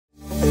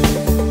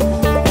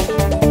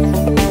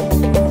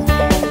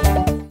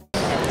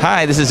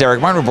Hi, this is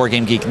Eric Martin with Board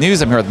Game Geek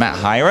News. I'm here with Matt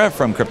Hyra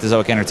from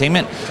Cryptozoic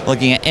Entertainment,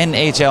 looking at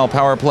NHL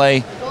Power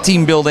Play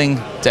team building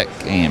deck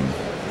game.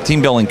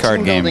 Team building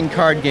card game. Team building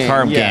card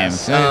game.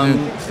 Yes.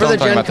 For the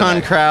Gen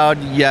Con crowd,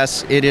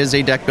 yes, it is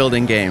a deck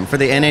building game. For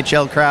the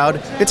NHL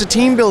crowd, it's a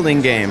team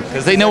building game.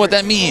 Because they know what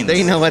that means.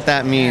 They know what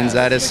that means.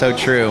 That is so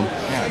true.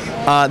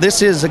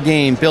 This is a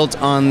game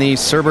built on the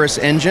Cerberus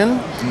engine,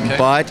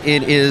 but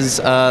it is,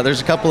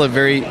 there's a couple of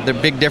the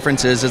big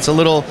differences. It's a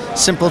little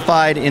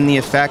simplified in the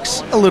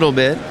effects a little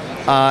bit,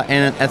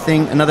 and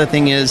another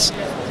thing is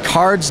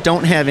cards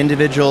don't have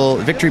individual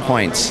victory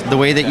points. The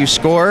way that you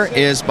score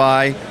is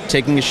by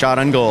taking a shot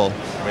on goal.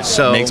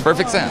 So makes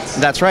perfect sense.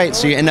 That's right.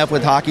 So you end up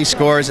with hockey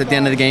scores at the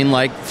end of the game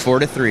like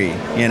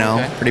 4-3, you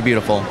know, pretty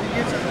beautiful.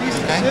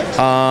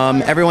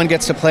 Everyone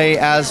gets to play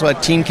as a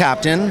team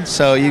captain.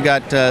 So you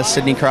got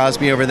Sidney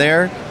Crosby over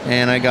there,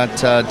 and I got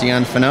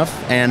Dion Phaneuf.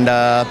 And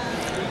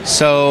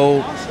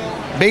so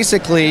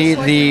basically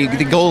the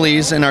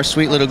goalies in our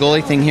sweet little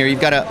goalie thing here, you've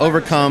got to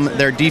overcome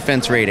their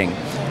defense rating.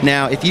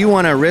 Now, if you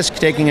want to risk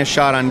taking a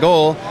shot on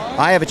goal,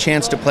 I have a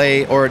chance to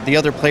play, or the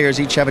other players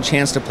each have a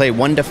chance to play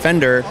one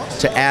defender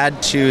to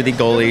add to the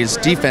goalie's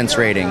defense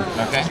rating.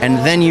 And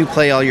then you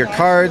play all your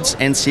cards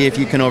and see if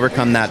you can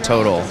overcome that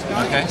total.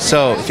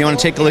 So if you want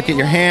to take a look at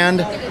your hand,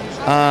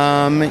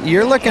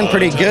 you're looking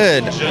pretty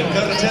good.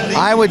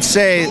 I would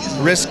say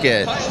risk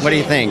it. What do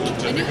you think?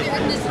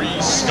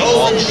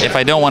 If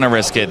I don't want to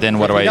risk it, then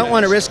what do I do? If you don't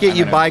want to risk it,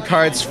 you buy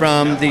cards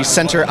from the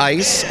center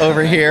ice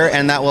over here,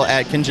 and that will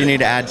continue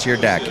to add to your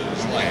deck.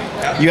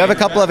 You have a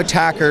couple of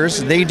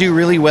attackers. They do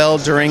really well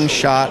during a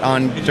shot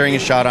on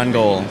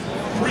goal.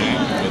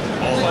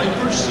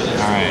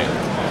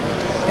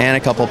 And a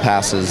couple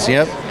passes.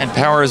 Yep. And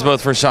power is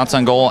both for shots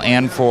on goal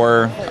and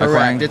for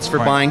acquiring? Correct. It's for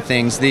buying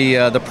things.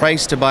 The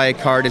price to buy a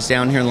card is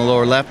down here in the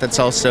lower left. That's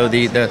also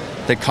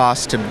the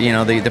cost to, you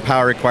know, the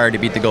power required to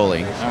beat the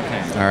goalie.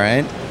 All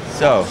right.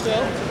 So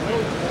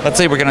let's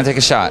say we're going to take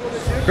a shot.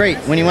 Great.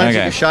 When you want to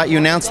take a shot, you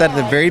announce that at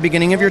the very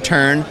beginning of your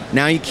turn.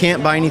 Now you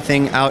can't buy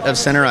anything out of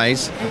center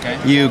ice.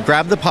 You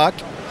grab the puck,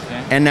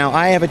 and now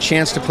I have a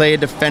chance to play a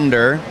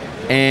defender,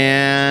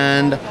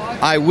 and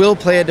I will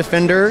play a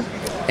defender,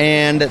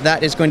 and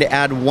that is going to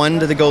add 1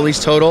 to the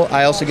goalie's total.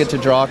 I also get to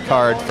draw a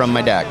card from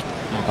my deck.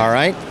 All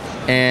right?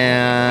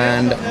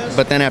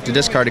 But then I have to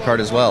discard a card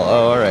as well.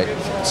 Oh, all right.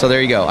 So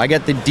there you go. I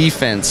get the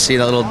defense. See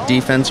that little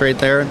defense right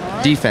there?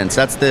 Defense.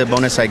 That's the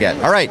bonus I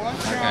get. All right.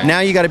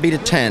 Now you got to beat a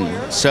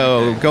 10.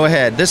 So go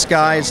ahead. This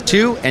guy's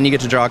 2, and you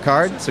get to draw a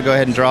card. So go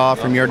ahead and draw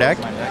from your deck.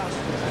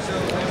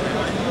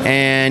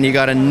 And you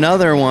got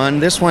another one.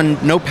 This one,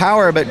 no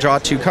power, but draw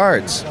 2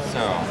 cards.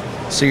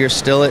 So you're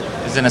still at...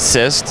 He's an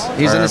assist.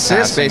 He's an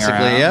assist,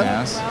 basically. Yep.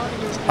 Yes.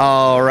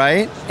 All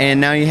right, and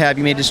now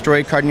you may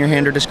destroy a card in your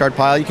hand or discard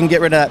pile. You can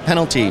get rid of that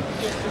penalty.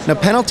 Now,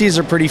 penalties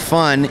are pretty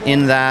fun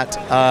in that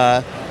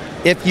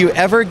if you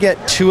ever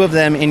get 2 of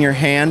them in your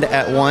hand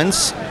at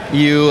once,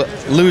 you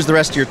lose the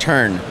rest of your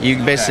turn. You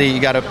basically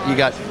you got a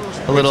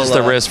little. Just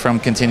the risk from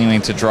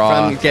continuing to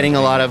draw. From getting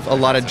a lot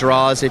of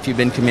draws if you've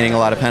been committing a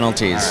lot of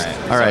penalties.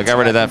 All right, so got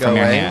rid of that from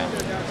your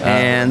hand.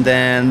 And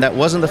then that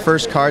wasn't the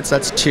first card, so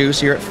that's 2.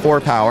 So you're at 4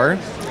 power.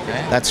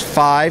 That's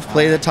 5.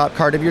 Play the top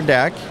card of your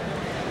deck.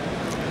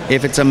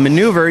 If it's a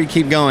maneuver, you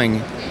keep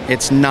going.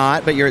 It's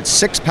not, but you're at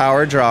 6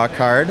 power, draw a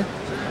card.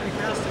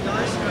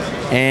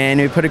 And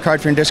you put a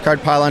card from your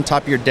discard pile on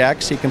top of your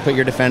deck, so you can put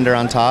your defender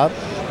on top.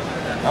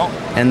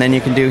 And then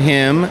you can do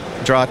him,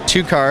 draw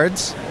 2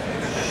 cards.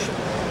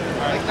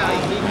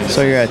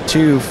 So you're at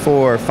 2,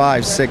 4,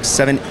 5, 6,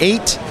 7,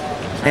 8.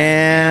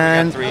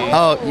 And,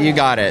 oh, you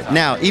got it.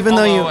 Now, even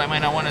though you... I might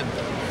not want to...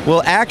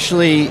 Well,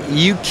 actually,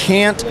 you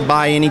can't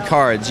buy any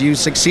cards. You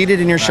succeeded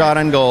in your shot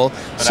on goal.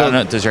 But so I don't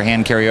know, does your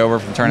hand carry over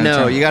from turn to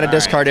turn? No, you got to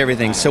discard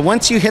everything. So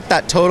once you hit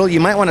that total, you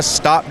might want to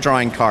stop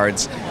drawing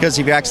cards, because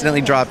if you accidentally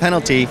draw a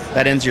penalty,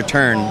 that ends your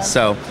turn.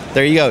 So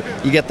there you go.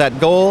 You get that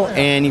goal,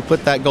 and you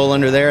put that goal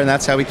under there, and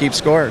that's how we keep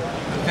score.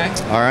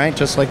 All right,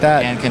 just like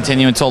that. And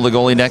continue until the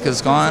goalie deck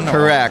is gone?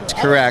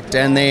 Correct.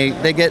 And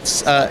they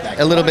get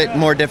a little bit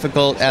more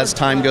difficult as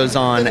time goes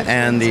on,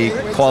 and the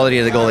quality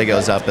of the goalie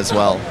goes up as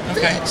well.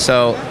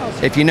 So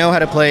if you know how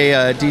to play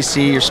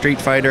DC or Street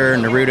Fighter or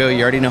Naruto,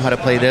 you already know how to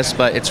play this,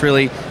 but it's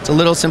a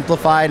little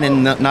simplified,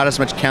 and not as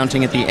much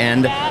counting at the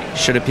end.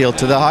 Should appeal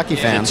to the hockey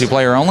fans. Is it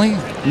 2-player only?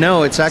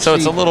 No, it's actually... So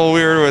it's a little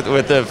weird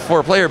with the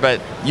 4-player,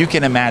 but you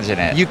can imagine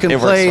it. You can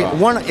play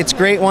one. It's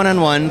great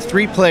one-on-one.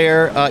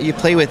 3-player, you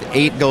play with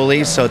 8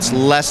 goalies, so it's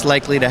less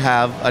likely to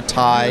have a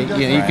tie.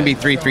 You know, you can be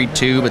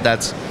 3-3-2, but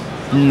that's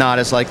not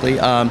as likely.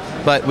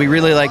 But we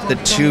really like the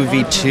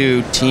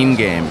 2v2 team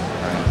game,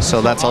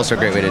 so that's also a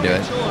great way to do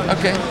it.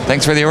 Okay,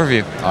 thanks for the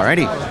overview.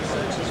 Alrighty.